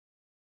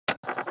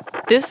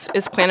This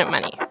is Planet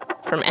Money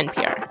from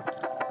NPR.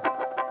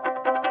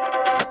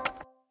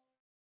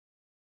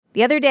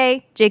 The other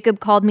day, Jacob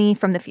called me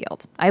from the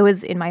field. I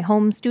was in my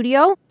home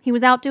studio. He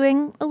was out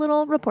doing a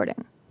little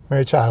reporting.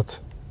 Mary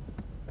Childs.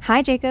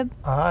 Hi, Jacob.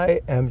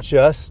 I am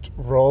just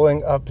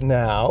rolling up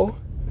now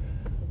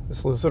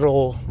this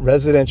little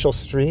residential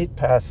street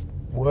past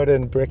wood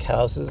and brick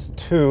houses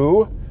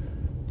to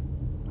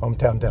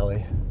Hometown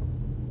Deli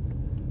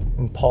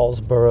in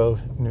Paulsboro,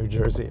 New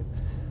Jersey.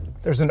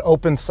 There's an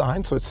open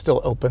sign, so it's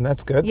still open.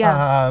 That's good.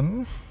 Yeah.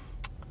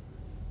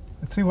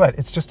 Let's see what.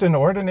 It's just an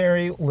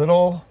ordinary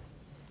little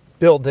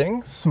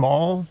building,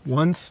 small,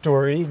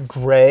 one-story,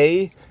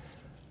 gray,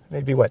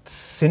 maybe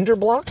cinder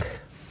block,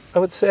 I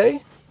would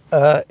say.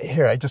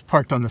 Here, I just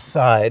parked on the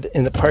side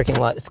in the parking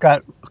lot. It's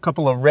got a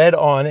couple of red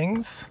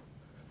awnings.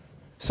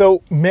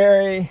 So,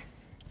 Mary,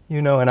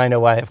 you know, and I know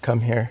why I've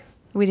come here.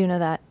 We do know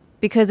that.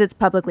 Because it's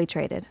publicly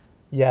traded.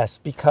 Yes,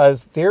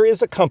 because there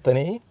is a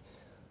company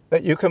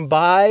that you can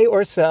buy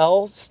or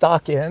sell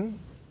stock in,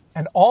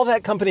 and all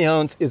that company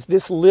owns is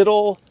this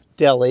little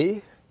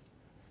deli.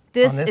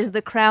 This is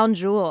the crown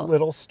jewel.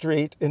 Little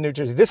street in New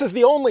Jersey. This is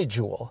the only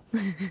jewel.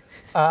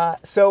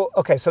 So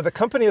the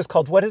company is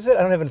called, what is it?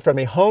 I don't have it in front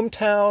of me.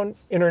 Hometown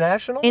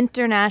International?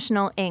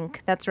 International Inc.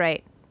 That's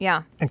right.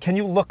 Yeah. And can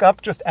you look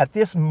up just at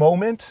this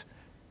moment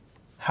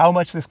how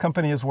much this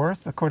company is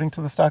worth according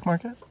to the stock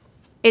market?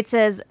 It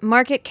says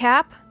market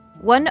cap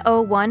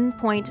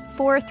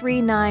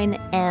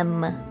 101.439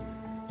 M.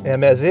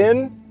 M as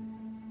in?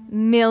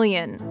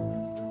 Million.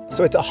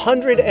 So it's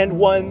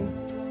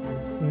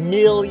 $101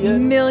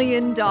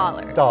 million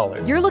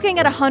dollars. You're looking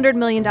at $100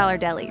 million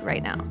deli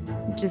right now.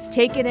 Just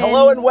take it in.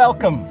 Hello and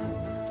welcome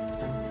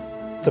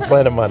to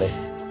Planet Money.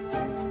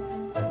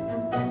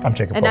 I'm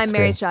Jacob And Goldstein. I'm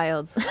Mary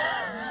Childs.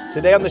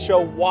 Today on the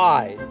show,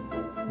 why?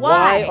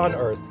 Why on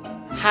earth?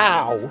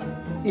 How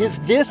is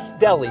this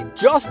deli,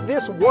 just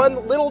this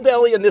one little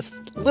deli in this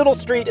little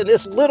street in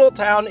this little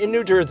town in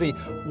New Jersey,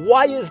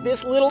 why is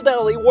this little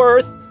deli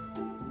worth,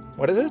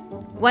 what is it?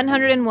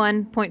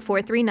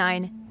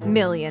 $101.439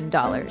 million.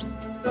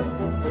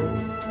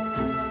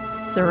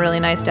 It's a really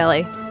nice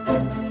deli.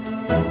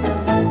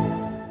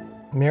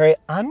 Mary,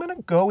 I'm going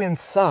to go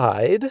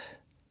inside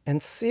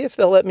and see if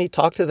they'll let me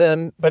talk to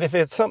them. But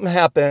if something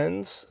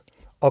happens,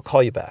 I'll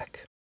call you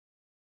back.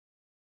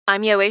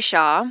 I'm Yowei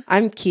Shaw.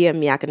 I'm Kia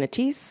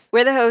Miakanatis.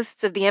 We're the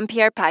hosts of the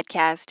NPR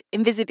podcast,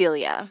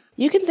 Invisibilia.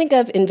 You can think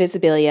of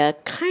Invisibilia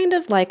kind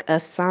of like a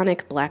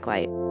sonic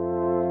blacklight.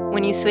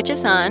 When you switch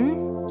us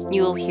on,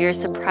 you will hear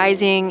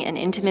surprising and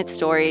intimate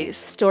stories.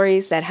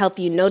 Stories that help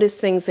you notice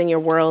things in your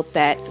world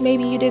that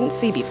maybe you didn't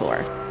see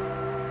before.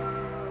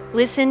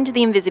 Listen to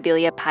the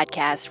Invisibilia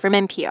podcast from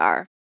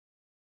NPR.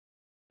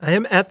 I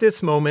am at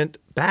this moment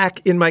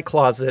back in my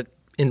closet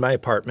in my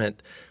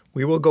apartment.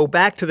 We will go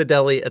back to the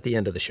deli at the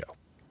end of the show.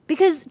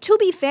 Because, to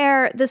be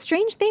fair, the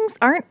strange things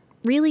aren't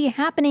really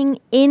happening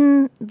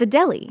in the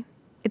deli.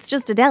 It's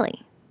just a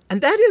deli.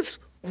 And that is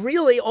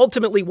really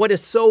ultimately what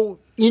is so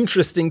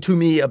interesting to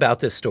me about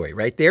this story,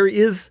 right? There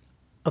is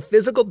a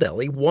physical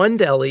deli, one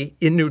deli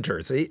in New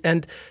Jersey,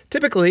 and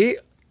typically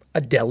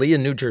a deli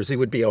in New Jersey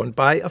would be owned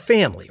by a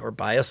family or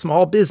by a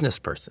small business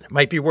person. It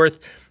might be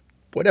worth,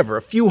 a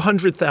few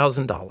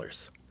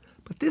 $100,000.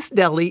 But this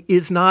deli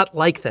is not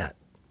like that,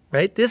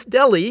 right? This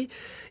deli,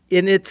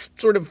 in its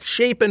sort of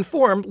shape and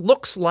form,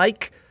 looks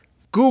like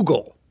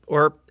Google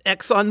or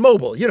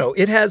ExxonMobil. You know,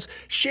 it has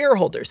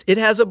shareholders. It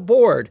has a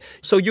board.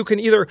 So you can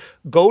either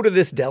go to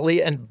this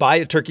deli and buy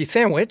a turkey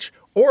sandwich,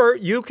 or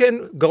you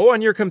can go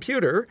on your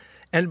computer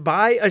and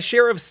buy a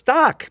share of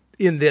stock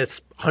in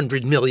this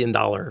 $100 million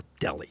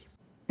deli.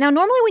 Now,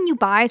 normally when you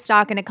buy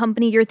stock in a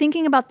company, you're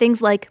thinking about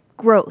things like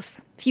growth,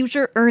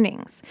 future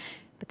earnings.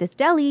 But this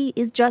deli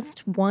is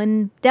just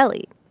one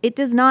deli. It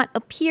does not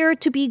appear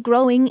to be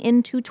growing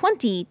into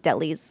 20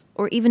 delis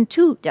or even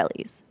 2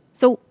 delis.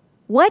 So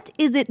what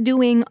is it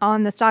doing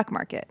on the stock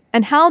market?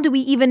 And how do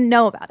we even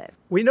know about it?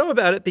 We know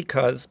about it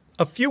because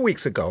a few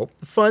weeks ago,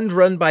 a fund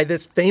run by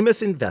this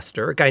famous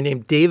investor, a guy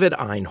named David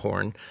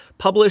Einhorn,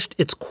 published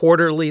its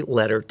quarterly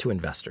letter to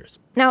investors.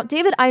 Now,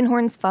 David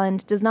Einhorn's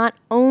fund does not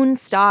own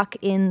stock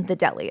in the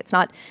deli. It's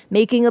not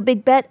making a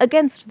big bet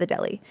against the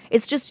deli.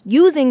 It's just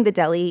using the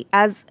deli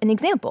as an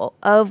example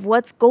of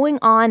what's going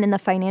on in the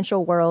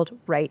financial world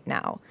right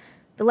now.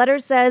 The letter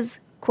says,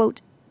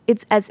 quote,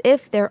 "It's as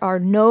if there are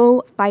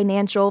no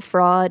financial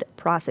fraud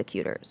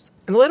prosecutors."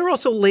 And the letter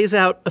also lays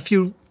out a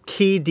few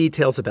key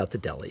details about the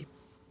deli.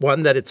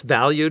 One, that it's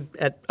valued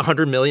at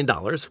 $100 million,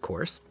 of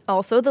course.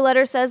 Also, the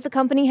letter says the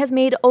company has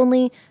made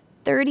only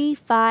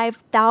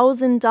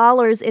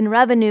 $35,000 in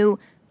revenue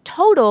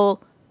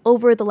total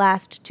over the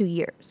last 2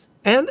 years.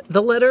 And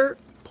the letter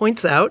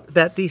points out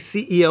that the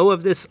CEO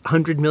of this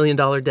 $100 million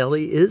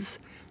deli is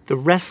the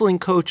wrestling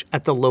coach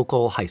at the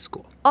local high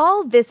school.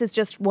 All this is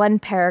just one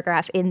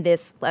paragraph in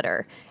this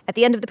letter. At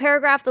the end of the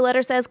paragraph, the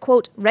letter says,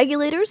 quote,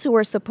 "Regulators who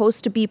are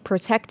supposed to be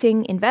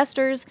protecting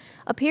investors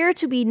appear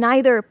to be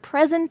neither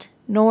present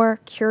nor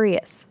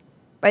curious."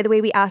 By the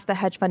way, we asked the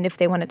hedge fund if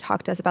they want to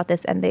talk to us about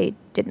this, and they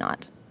did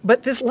not.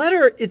 But this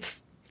letter,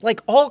 it's like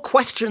all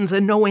questions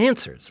and no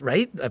answers,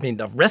 right? I mean,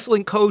 a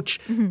wrestling coach,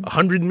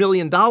 $100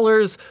 million.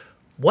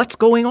 What's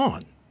going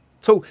on?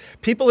 So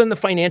people in the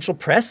financial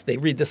press, they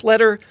read this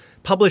letter,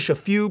 publish a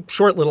few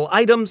short little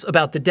items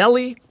about the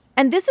deli.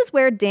 And this is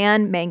where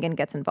Dan Mangan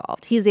gets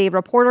involved. He's a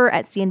reporter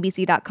at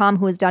CNBC.com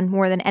who has done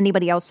more than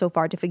anybody else so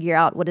far to figure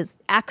out what is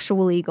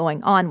actually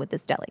going on with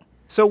this deli.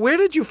 So where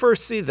did you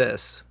first see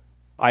this?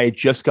 I had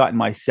just gotten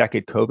my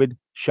second COVID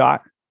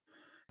shot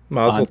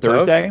Mazel on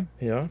Thursday.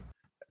 Yeah.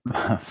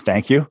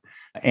 Thank you.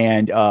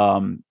 And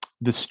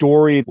the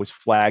story was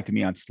flagged to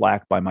me on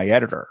Slack by my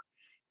editor.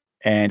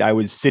 And I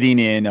was sitting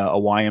in a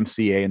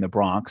YMCA in the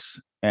Bronx,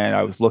 and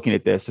I was looking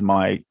at this, and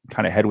my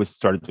kind of head was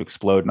started to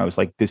explode. And I was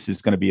like, this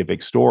is going to be a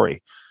big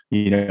story.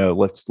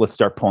 Let's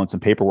start pulling some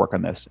paperwork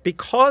on this.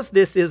 Because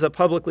this is a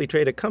publicly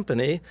traded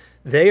company,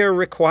 they are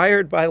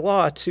required by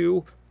law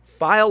to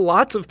file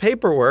lots of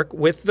paperwork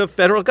with the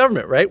federal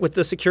government, right? With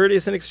the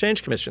Securities and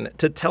Exchange Commission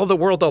to tell the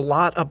world a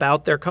lot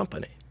about their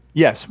company.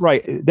 Yes,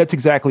 right. That's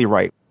exactly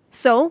right.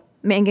 So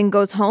Mangan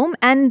goes home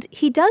and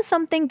he does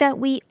something that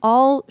we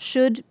all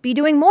should be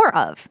doing more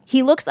of.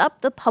 He looks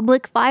up the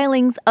public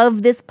filings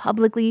of this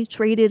publicly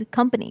traded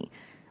company,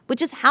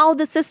 which is how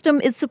the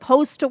system is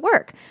supposed to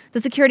work.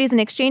 The Securities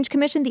and Exchange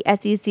Commission, the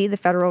SEC, the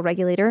federal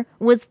regulator,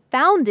 was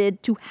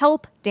founded to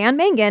help Dan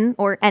Mangan,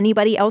 or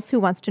anybody else who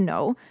wants to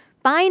know,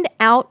 find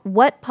out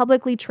what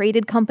publicly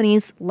traded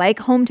companies like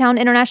Hometown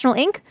International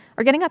Inc.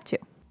 are getting up to.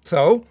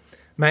 So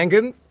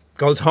Mangan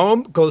goes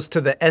home, goes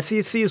to the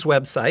SEC's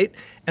website,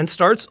 and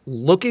starts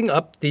looking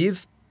up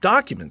these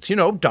documents,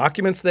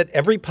 documents that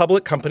every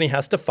public company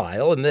has to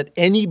file and that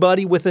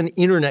anybody with an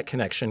internet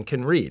connection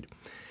can read.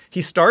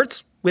 He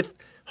starts with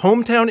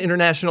Hometown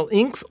International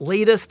Inc.'s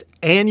latest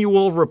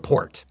annual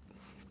report.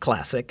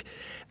 Classic.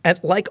 And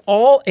like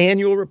all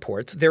annual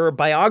reports, there are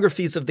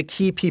biographies of the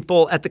key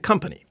people at the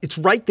company. It's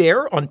right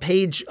there on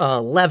page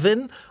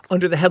 11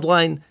 under the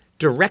headline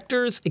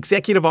Directors,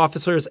 Executive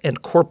Officers,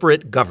 and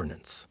Corporate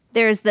Governance.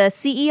 There's the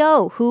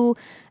CEO, who,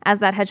 as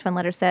that hedge fund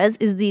letter says,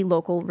 is the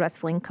local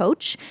wrestling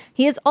coach.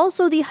 He is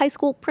also the high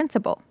school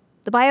principal.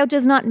 The bio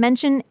does not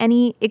mention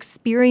any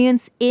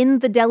experience in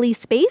the deli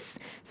space,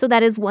 so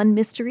that is one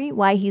mystery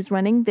why he's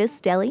running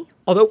this deli.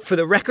 Although, for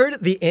the record,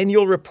 the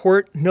annual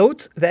report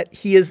notes that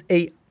he is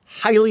a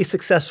highly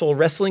successful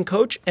wrestling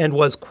coach and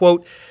was,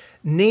 quote,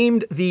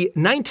 named the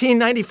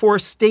 1994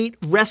 State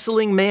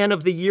Wrestling Man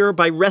of the Year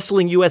by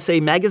Wrestling USA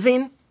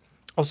magazine.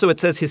 Also, it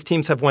says his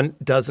teams have won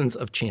dozens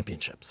of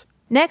championships.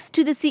 Next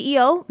to the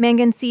CEO,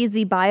 Mangan sees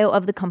the bio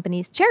of the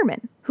company's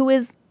chairman, who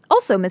is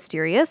also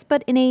mysterious,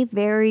 but in a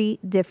very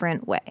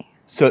different way.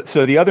 So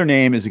the other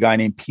name is a guy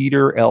named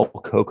Peter L.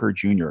 Coker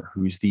Jr.,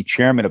 who's the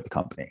chairman of the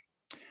company.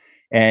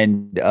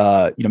 And,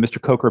 Mr.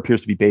 Coker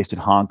appears to be based in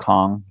Hong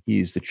Kong.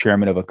 He's the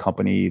chairman of a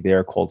company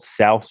there called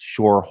South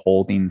Shore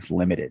Holdings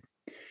Limited.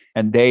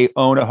 And they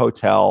own a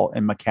hotel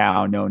in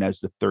Macau known as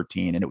the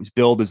 13. And it was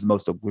billed as the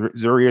most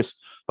luxurious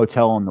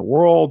hotel in the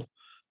world.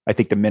 I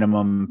think the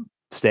minimum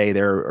stay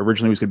there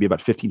originally was going to be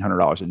about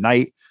 $1,500 a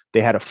night.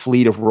 They had a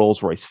fleet of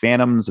Rolls-Royce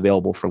Phantoms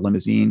available for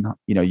limousine,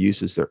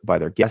 uses by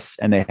their guests.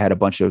 And they had a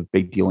bunch of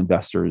big deal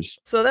investors.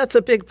 So that's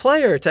a big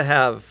player to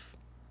have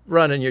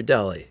running your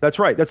deli. That's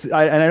right. And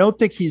I don't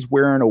think he's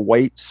wearing a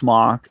white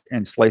smock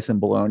and slicing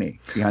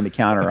bologna behind the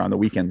counter on the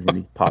weekends when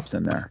he pops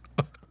in there.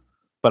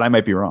 But I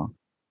might be wrong.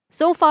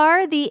 So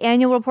far, the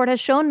annual report has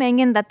shown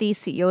Mangan that the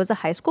CEO is a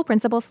high school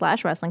principal /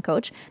 wrestling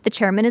coach. The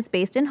chairman is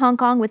based in Hong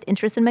Kong with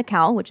interests in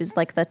Macau, which is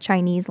like the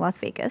Chinese Las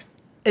Vegas.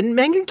 And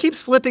Mangan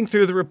keeps flipping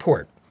through the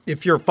report.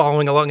 If you're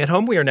following along at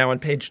home, we are now on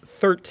page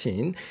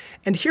 13.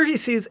 And here he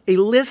sees a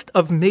list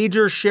of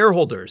major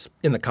shareholders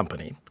in the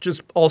company, which is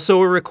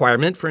also a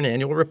requirement for an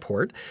annual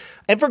report.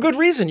 And for good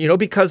reason,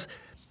 because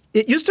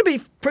it used to be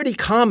pretty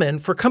common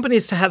for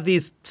companies to have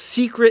these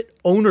secret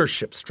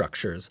ownership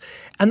structures.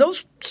 And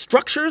those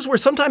structures were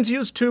sometimes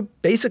used to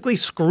basically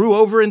screw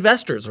over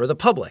investors or the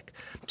public.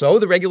 So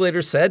the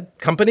regulators said,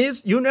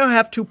 companies, you now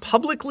have to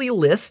publicly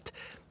list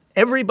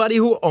everybody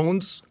who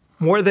owns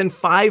more than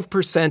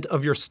 5%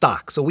 of your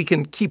stock so we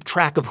can keep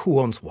track of who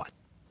owns what.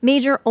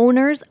 Major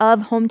owners of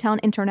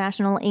Hometown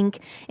International Inc.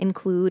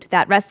 include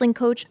that wrestling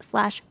coach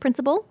 /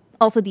 principal,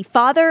 also the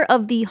father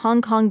of the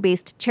Hong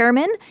Kong-based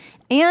chairman,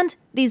 and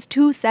these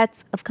two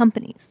sets of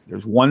companies.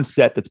 There's one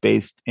set that's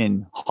based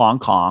in Hong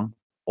Kong,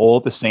 all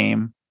the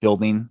same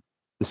building.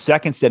 The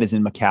second set is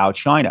in Macau,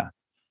 China.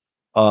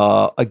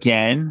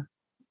 Again,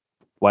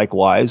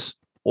 likewise,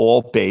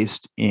 all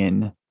based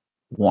in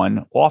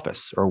one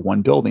office or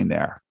one building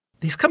there.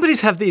 These companies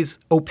have these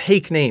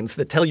opaque names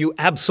that tell you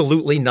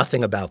absolutely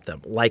nothing about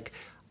them, like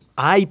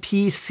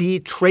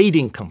IPC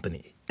Trading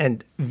Company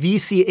and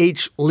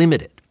VCH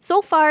Limited.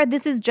 So far,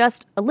 this is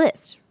just a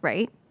list,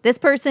 right? This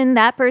person,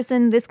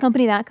 this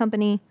company, that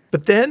company.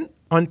 But then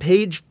on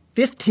page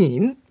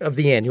 15 of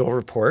the annual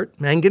report,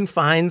 Mangan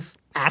finds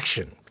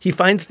action. He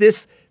finds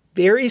this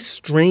very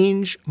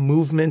strange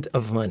movement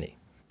of money.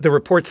 The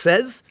report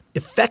says,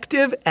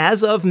 effective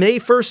as of May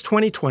 1st,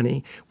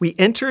 2020, we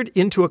entered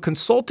into a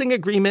consulting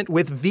agreement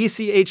with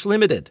VCH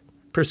Limited.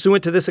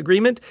 Pursuant to this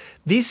agreement,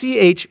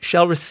 VCH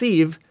shall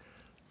receive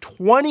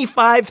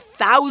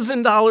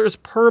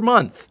 $25,000 per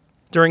month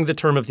during the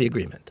term of the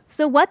agreement.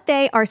 So what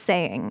they are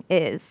saying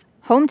is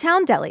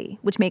Hometown Deli,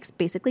 which makes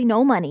basically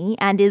no money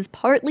and is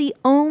partly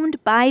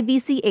owned by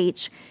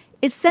VCH,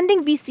 is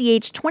sending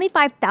VCH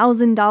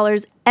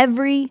 $25,000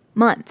 every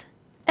month.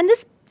 And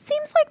this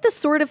seems like the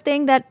sort of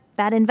thing that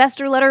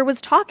investor letter was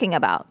talking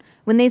about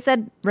when they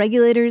said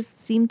regulators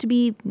seem to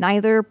be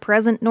neither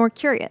present nor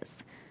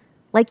curious.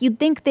 Like you'd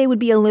think they would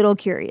be a little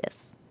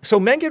curious. So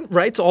Mengen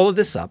writes all of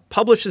this up,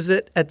 publishes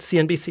it at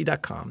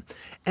CNBC.com,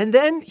 and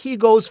then he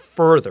goes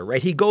further,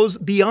 right? He goes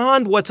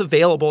beyond what's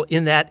available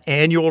in that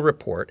annual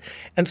report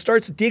and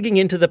starts digging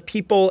into the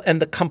people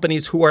and the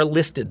companies who are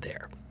listed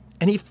there.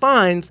 And he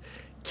finds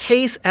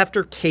case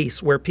after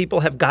case where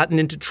people have gotten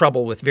into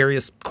trouble with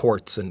various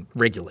courts and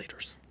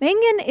regulators.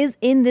 Mengen is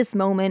in this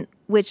moment,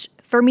 which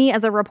for me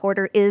as a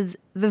reporter is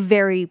the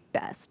very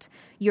best.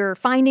 You're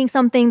finding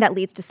something that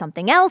leads to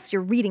something else.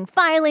 You're reading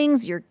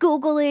filings, you're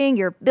Googling,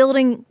 you're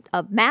building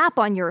a map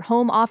on your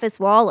home office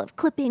wall of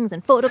clippings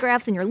and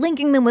photographs, and you're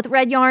linking them with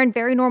red yarn,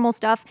 very normal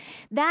stuff.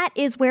 That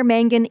is where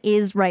Mengen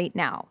is right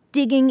now,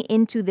 digging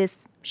into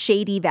this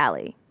shady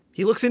valley.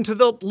 He looks into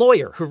the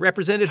lawyer who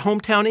represented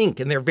Hometown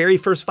Inc. in their very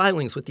first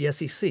filings with the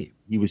SEC.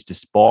 He was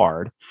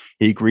disbarred.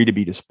 He agreed to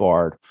be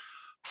disbarred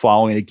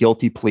following a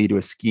guilty plea to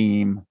a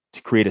scheme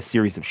to create a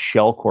series of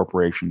shell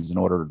corporations in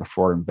order to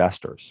defraud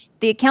investors.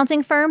 The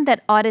accounting firm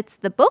that audits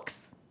the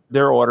books? They've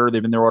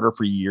been their auditor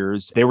for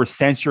years. They were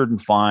censured and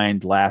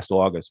fined last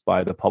August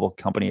by the Public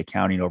Company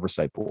Accounting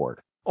Oversight Board.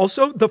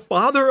 Also, the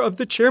father of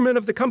the chairman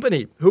of the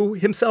company, who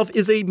himself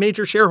is a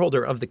major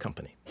shareholder of the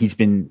company. He's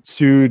been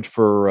sued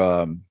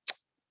for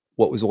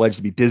what was alleged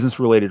to be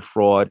business-related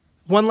fraud.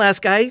 One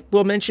last guy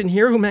we'll mention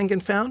here who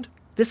Mengen found.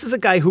 This is a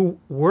guy who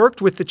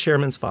worked with the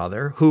chairman's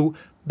father, who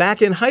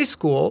back in high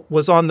school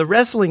was on the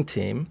wrestling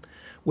team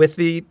with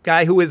the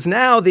guy who is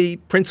now the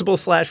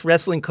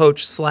principal/wrestling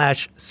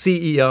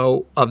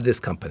coach/CEO of this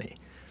company.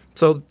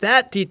 So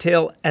that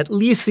detail at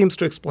least seems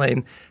to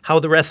explain how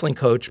the wrestling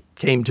coach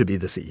came to be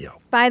the CEO.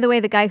 By the way,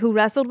 the guy who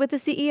wrestled with the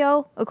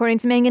CEO, according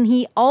to Mengen,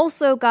 he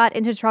also got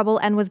into trouble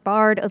and was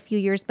barred a few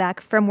years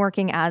back from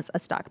working as a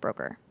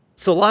stockbroker.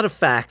 So a lot of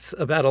facts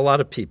about a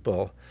lot of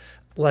people.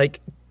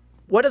 Like,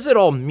 what does it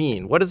all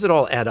mean? What does it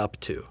all add up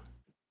to?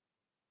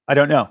 I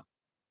don't know.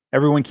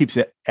 Everyone keeps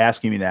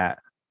asking me that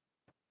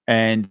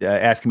and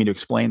asking me to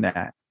explain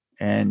that.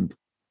 And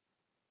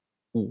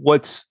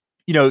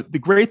the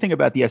great thing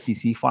about the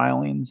SEC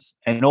filings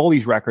and all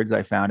these records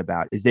I found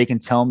about is they can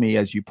tell me,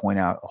 as you point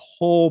out, a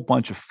whole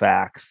bunch of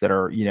facts that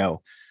are,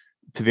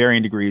 to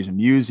varying degrees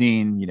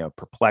amusing,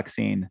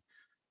 perplexing,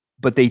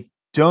 but they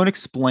don't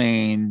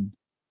explain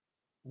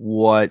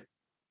what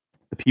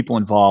the people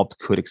involved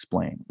could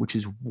explain, which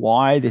is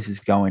why this is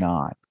going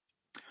on.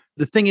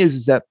 The thing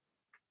is that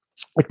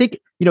I think,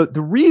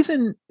 the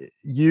reason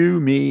you,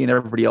 me, and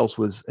everybody else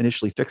was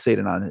initially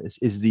fixated on this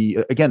is the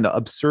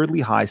absurdly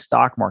high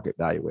stock market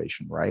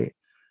valuation, right?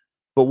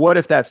 But what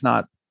if that's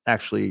not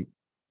actually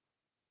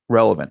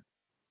relevant?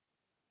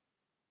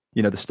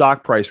 The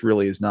stock price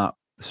really is not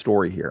the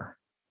story here.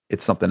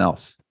 It's something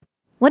else.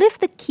 What if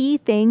the key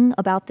thing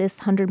about this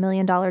 $100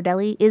 million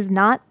deli is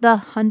not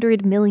the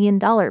 $100 million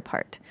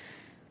part?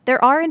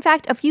 There are, in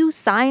fact, a few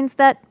signs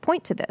that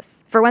point to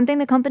this. For one thing,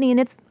 the company in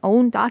its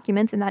own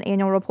documents in that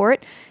annual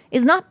report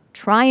is not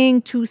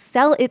trying to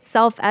sell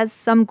itself as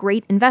some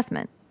great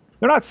investment.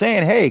 They're not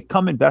saying, hey,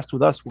 come invest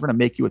with us. We're going to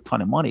make you a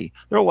ton of money.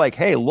 They're like,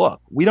 hey,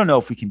 look, we don't know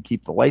if we can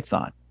keep the lights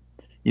on,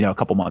 a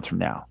couple months from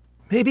now.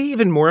 Maybe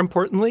even more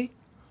importantly,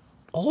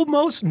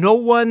 almost no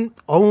one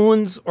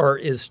owns or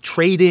is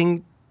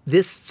trading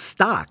this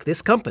stock,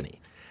 this company.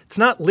 It's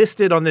not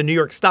listed on the New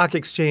York Stock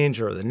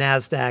Exchange or the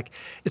NASDAQ.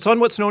 It's on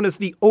what's known as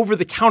the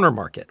over-the-counter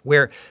market,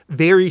 where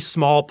very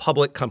small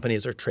public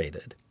companies are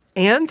traded.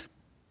 And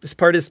this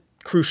part is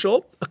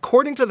crucial.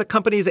 According to the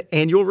company's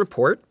annual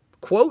report,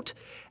 quote,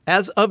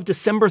 as of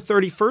December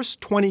 31st,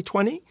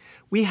 2020,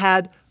 we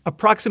had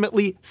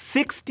approximately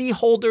 60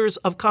 holders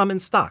of common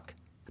stock,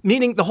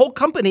 meaning the whole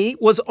company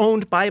was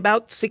owned by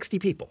about 60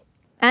 people.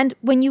 And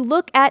when you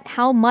look at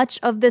how much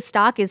of the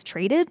stock is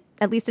traded,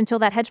 at least until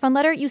that hedge fund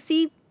letter, you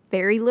see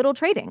very little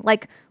trading,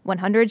 like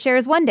 100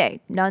 shares one day,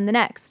 none the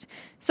next.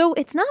 So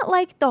it's not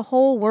like the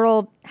whole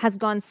world has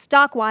gone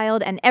stock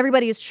wild and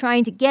everybody is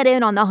trying to get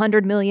in on the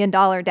 $100 million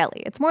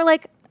deli. It's more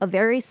like a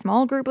very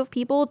small group of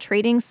people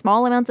trading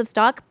small amounts of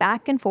stock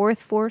back and forth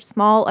for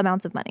small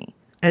amounts of money.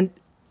 And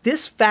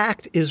this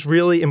fact is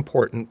really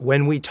important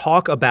when we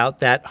talk about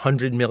that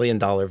 $100 million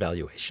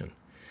valuation.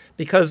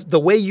 Because the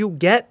way you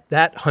get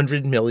that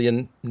 100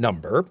 million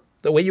number,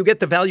 the way you get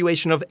the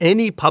valuation of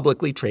any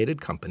publicly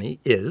traded company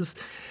is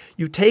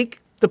you take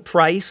the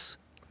price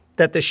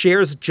that the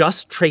shares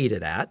just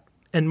traded at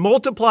and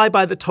multiply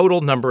by the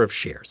total number of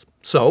shares.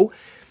 So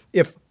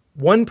if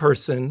one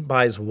person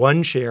buys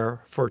one share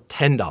for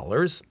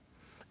 $10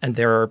 and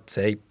there are,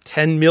 say,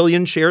 10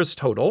 million shares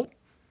total,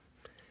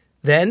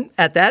 then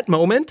at that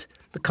moment,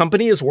 the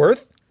company is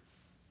worth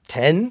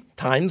 10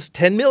 times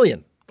 10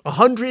 million.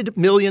 $100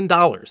 million,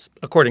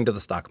 according to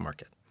the stock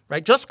market,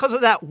 right? Just because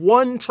of that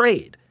one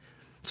trade.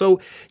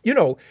 So,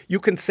 you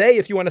can say,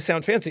 if you want to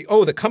sound fancy,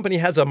 oh, the company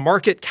has a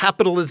market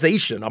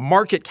capitalization, a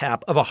market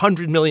cap of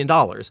 $100 million.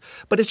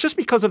 But it's just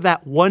because of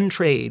that one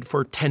trade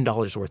for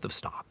 $10 worth of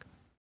stock.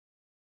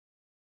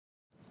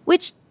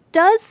 Which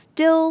does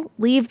still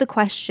leave the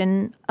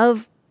question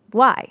of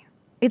why.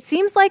 It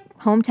seems like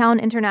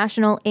Hometown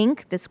International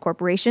Inc., this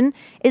corporation,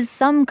 is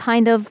some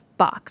kind of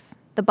box.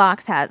 The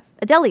box has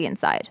a deli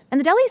inside, and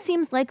the deli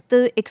seems like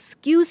the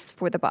excuse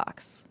for the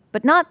box,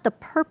 but not the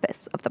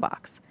purpose of the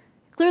box.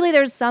 Clearly,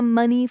 there's some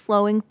money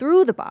flowing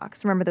through the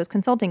box. Remember those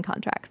consulting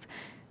contracts.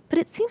 But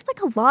it seems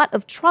like a lot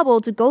of trouble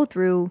to go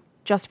through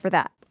just for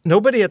that.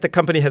 Nobody at the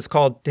company has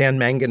called Dan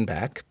Mangan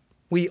back.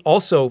 We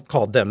also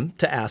called them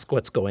to ask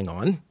what's going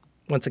on.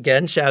 Once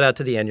again, shout out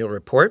to the annual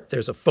report.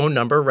 There's a phone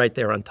number right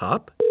there on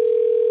top.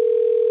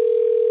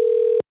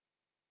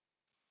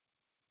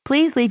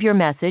 Please leave your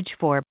message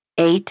for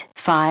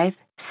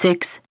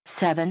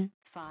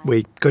 85675.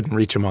 We couldn't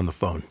reach him on the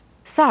phone.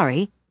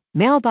 Sorry,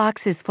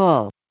 mailbox is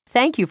full.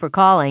 Thank you for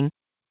calling.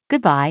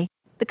 Goodbye.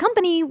 The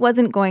company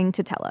wasn't going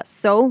to tell us,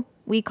 so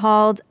we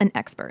called an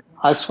expert.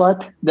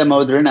 Aswath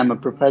Damodharan. I'm a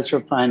professor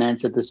of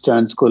finance at the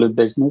Stern School of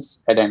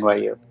Business at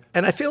NYU.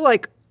 And I feel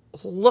like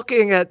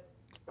looking at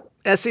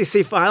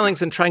SEC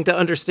filings and trying to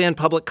understand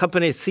public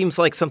companies seems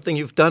like something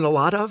you've done a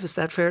lot of. Is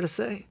that fair to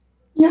say?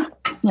 Yeah.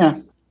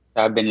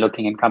 I've been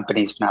looking at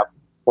companies now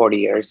for 40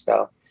 years,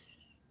 so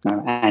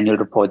annual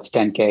reports,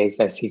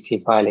 10Ks,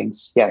 SEC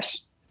filings,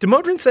 yes.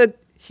 Damodharan said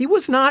he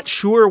was not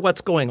sure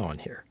what's going on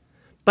here,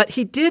 but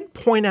he did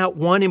point out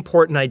one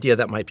important idea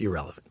that might be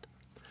relevant.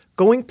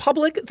 Going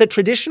public the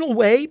traditional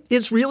way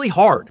is really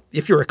hard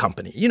if you're a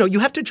company. You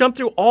have to jump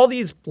through all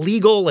these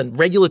legal and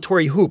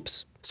regulatory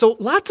hoops. So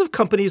lots of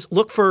companies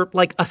look for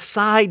like a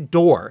side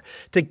door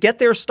to get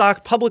their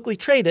stock publicly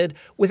traded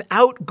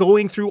without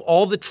going through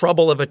all the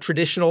trouble of a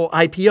traditional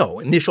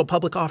IPO, initial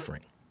public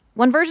offering.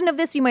 One version of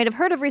this you might have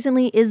heard of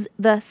recently is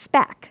the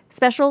SPAC,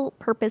 Special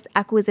Purpose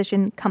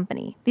Acquisition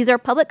Company. These are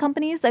public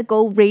companies that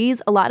go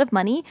raise a lot of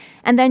money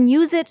and then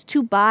use it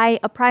to buy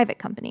a private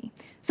company.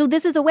 So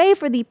this is a way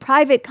for the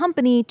private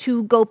company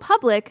to go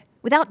public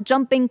without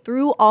jumping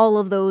through all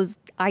of those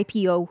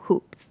IPO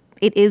hoops.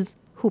 It is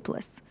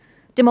hoopless.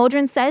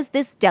 Damodharan says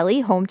this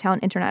deli,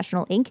 Hometown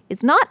International Inc.,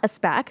 is not a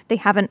SPAC. They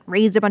haven't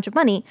raised a bunch of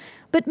money,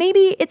 but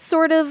maybe it's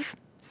sort of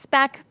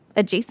SPAC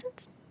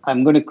adjacent?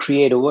 I'm going to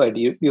create a word.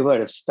 You've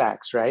heard of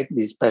SPACs, right?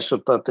 These special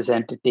purpose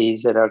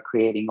entities that are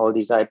creating all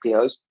these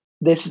IPOs.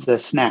 This is a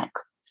snack.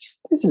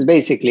 This is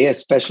basically a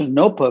special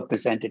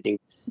no-purpose entity.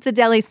 It's a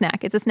deli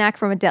snack. It's a snack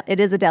from a deli. It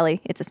is a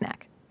deli. It's a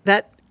snack.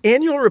 That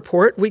annual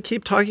report we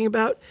keep talking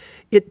about,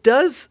 it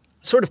does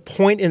sort of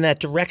point in that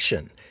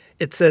direction.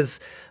 It says,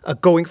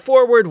 going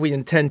forward, we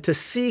intend to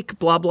seek,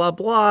 blah, blah,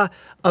 blah,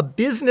 a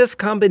business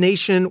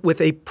combination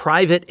with a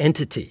private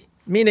entity,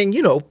 meaning,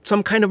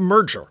 some kind of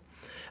merger.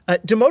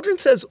 Damodharan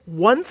says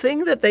one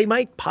thing that they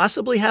might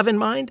possibly have in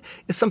mind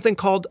is something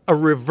called a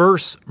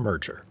reverse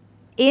merger.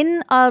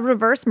 In a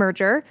reverse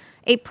merger,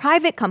 a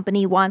private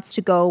company wants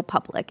to go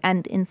public,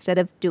 and instead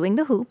of doing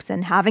the hoops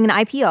and having an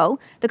IPO,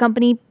 the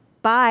company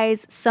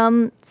buys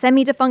some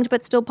semi-defunct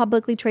but still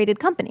publicly traded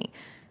company.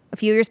 A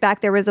few years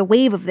back, there was a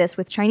wave of this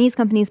with Chinese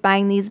companies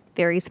buying these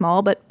very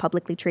small but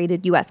publicly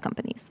traded U.S.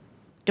 companies.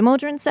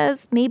 Damodharan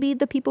says maybe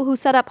the people who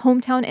set up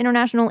Hometown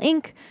International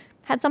Inc.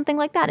 had something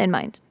like that in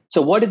mind.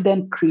 So what it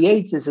then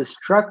creates is a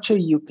structure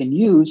you can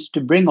use to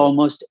bring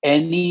almost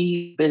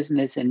any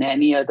business in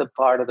any other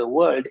part of the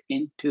world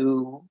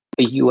into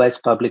a U.S.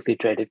 publicly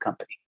traded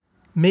company.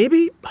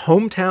 Maybe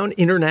Hometown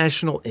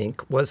International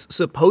Inc. was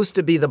supposed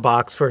to be the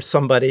box for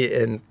somebody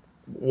in,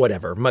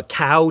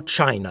 Macau,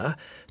 China,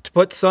 to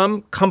put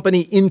some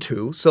company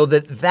into so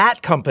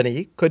that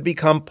company could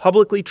become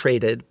publicly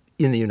traded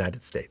in the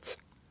United States.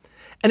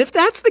 And if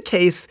that's the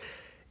case,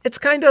 it's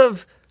kind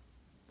of,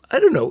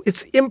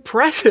 it's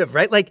impressive,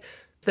 right? Like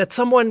that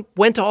someone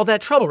went to all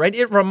that trouble, right?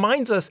 It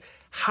reminds us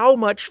how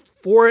much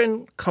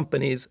foreign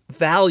companies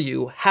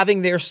value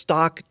having their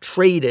stock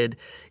traded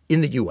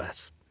in the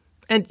U.S.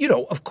 And,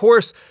 of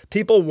course,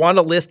 people want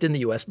to list in the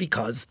U.S.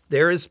 because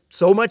there is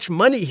so much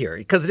money here,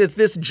 because it is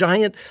this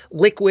giant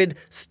liquid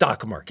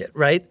stock market,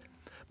 right?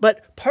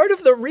 But part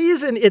of the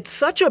reason it's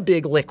such a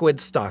big liquid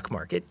stock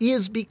market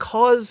is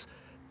because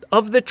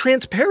of the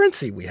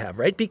transparency we have,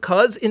 right?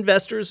 Because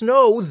investors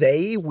know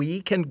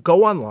we can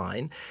go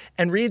online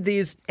and read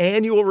these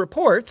annual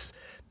reports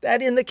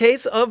that in the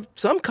case of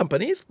some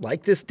companies,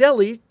 like this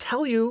deli,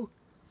 tell you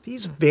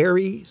these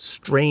very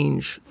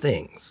strange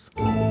things.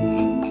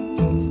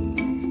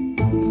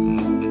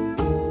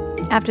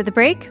 After the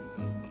break,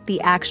 the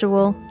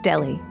actual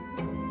deli.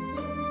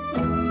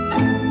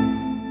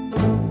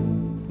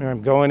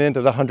 I'm going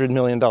into the $100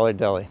 million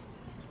deli.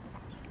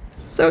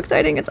 So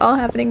exciting. It's all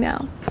happening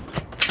now.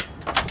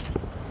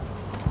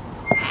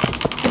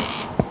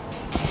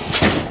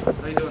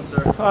 How you doing,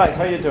 sir? Hi,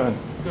 how you doing?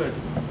 Good.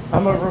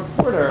 I'm a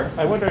reporter.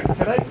 I wonder,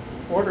 can I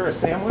order a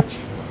sandwich?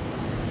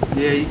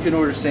 Yeah, you can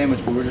order a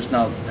sandwich, but we're just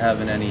not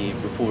having any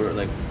reporter,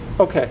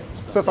 Okay.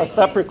 So if I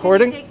stop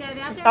recording,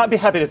 I'll be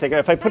happy to take it.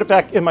 If I put it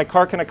back in my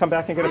car, can I come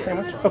back and get a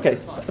sandwich? Okay.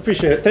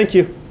 Appreciate it. Thank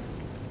you.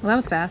 Well, that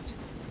was fast.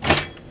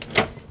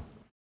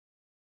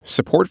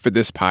 Support for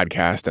this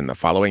podcast and the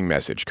following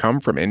message come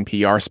from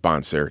NPR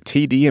sponsor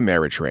TD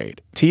Ameritrade.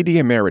 TD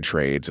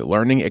Ameritrade's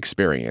learning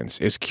experience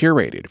is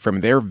curated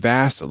from their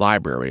vast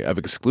library of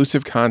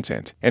exclusive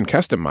content and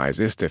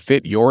customizes to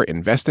fit your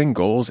investing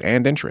goals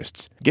and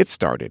interests. Get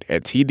started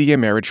at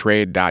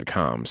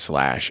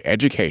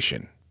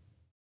tdameritrade.com/education.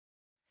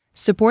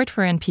 Support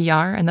for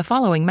NPR and the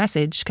following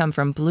message come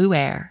from Blue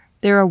Air.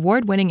 Their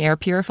award-winning air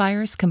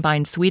purifiers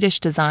combine Swedish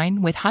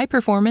design with high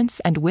performance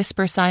and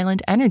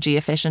whisper-silent,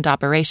 energy-efficient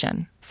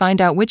operation. Find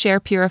out which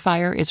air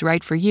purifier is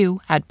right for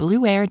you at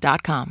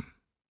blueair.com.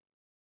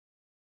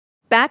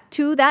 Back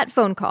to that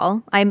phone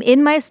call. I'm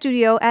in my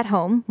studio at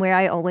home, where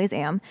I always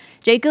am.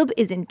 Jacob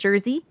is in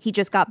Jersey. He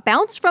just got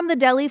bounced from the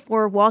deli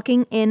for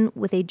walking in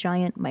with a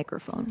giant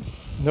microphone.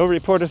 No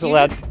reporters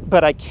allowed,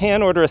 but I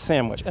can order a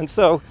sandwich. And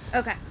so,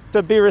 Okay.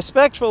 to be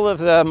respectful of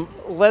them,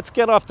 let's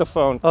get off the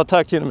phone. I'll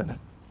talk to you in a minute.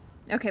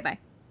 Okay, bye.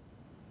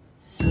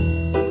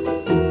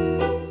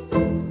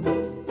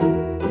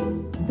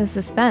 The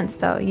suspense,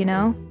 though, you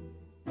know?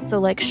 So,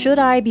 like, should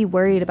I be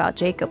worried about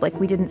Jacob? Like,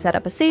 we didn't set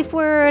up a safe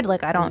word.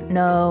 Like, I don't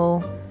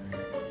know.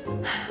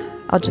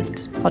 I'll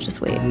just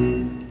wait.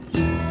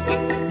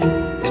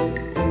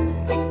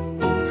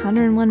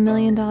 $101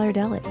 million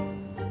deli.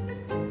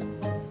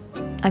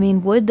 I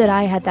mean, would that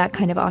I had that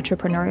kind of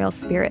entrepreneurial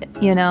spirit,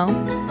 you know?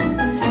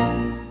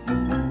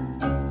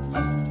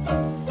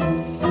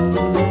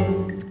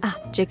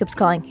 Jacob's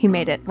calling. He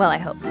made it. Well, I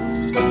hope.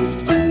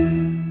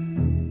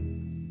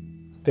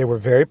 They were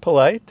very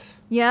polite.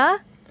 Yeah?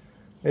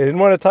 They didn't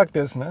want to talk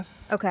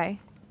business. Okay.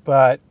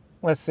 But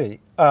let's see.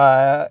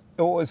 It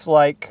was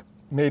like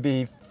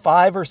maybe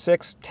 5 or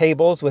 6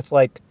 tables with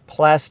like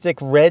plastic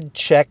red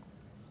check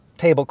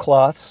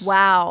tablecloths.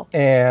 Wow.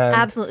 And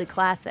absolutely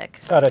classic.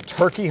 Got a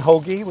turkey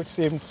hoagie, which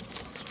seemed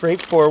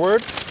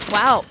straightforward.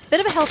 Wow. Bit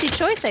of a healthy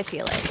choice, I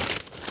feel like.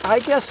 I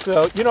guess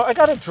so. You know, I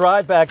got to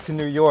drive back to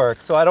New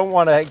York, so I don't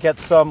want to get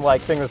some like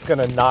thing that's going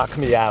to knock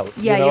me out.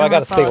 Yeah, you know, I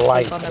got to stay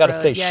light. I got to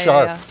stay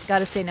sharp. Yeah. Got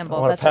to stay nimble.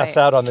 I want to pass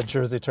out on the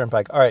Jersey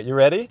Turnpike. All right, you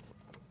ready?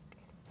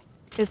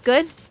 It's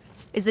good?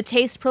 Is the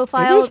taste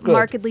profile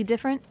markedly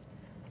different?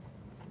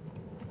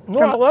 No,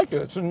 I like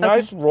it. It's a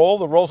nice roll.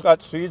 The roll's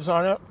got seeds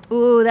on it.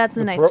 Ooh, that's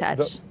a nice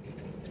touch.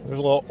 There's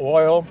a little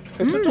oil.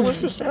 It's a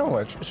delicious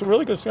sandwich. It's a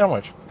really good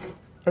sandwich.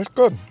 It's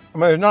good. I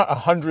mean, it's not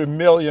 $100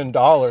 million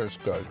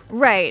good.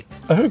 Right.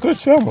 It's a good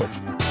sandwich.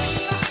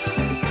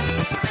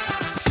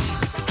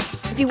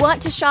 If you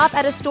want to shop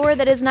at a store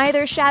that is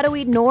neither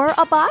shadowy nor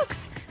a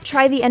box,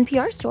 try the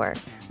NPR store.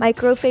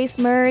 Microface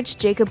merch,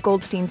 Jacob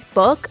Goldstein's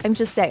book. I'm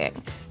just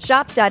saying.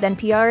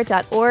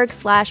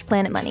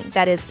 shop.npr.org/planetmoney.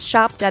 That is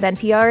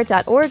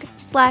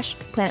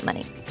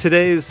shop.npr.org/planetmoney.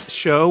 Today's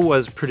show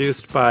was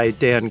produced by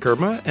Dan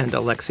Girma and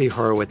Alexi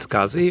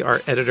Horowitz-Ghazi.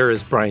 Our editor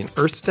is Brian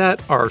Erstadt.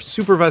 Our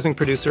supervising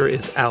producer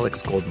is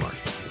Alex Goldmark.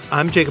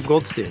 I'm Jacob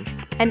Goldstein.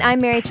 And I'm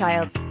Mary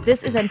Childs.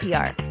 This is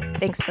NPR.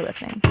 Thanks for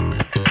listening.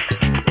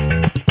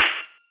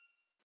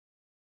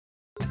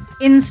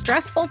 In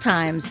stressful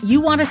times,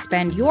 you want to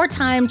spend your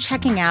time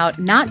checking out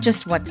not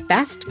just what's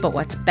best, but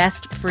what's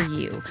best for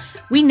you.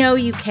 We know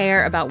you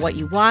care about what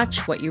you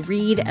watch, what you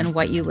read, and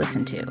what you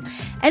listen to.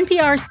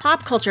 NPR's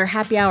Pop Culture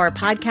Happy Hour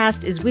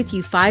podcast is with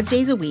you 5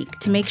 days a week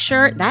to make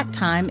sure that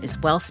time is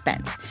well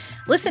spent.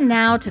 Listen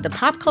now to the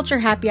Pop Culture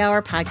Happy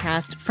Hour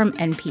podcast from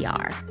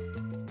NPR.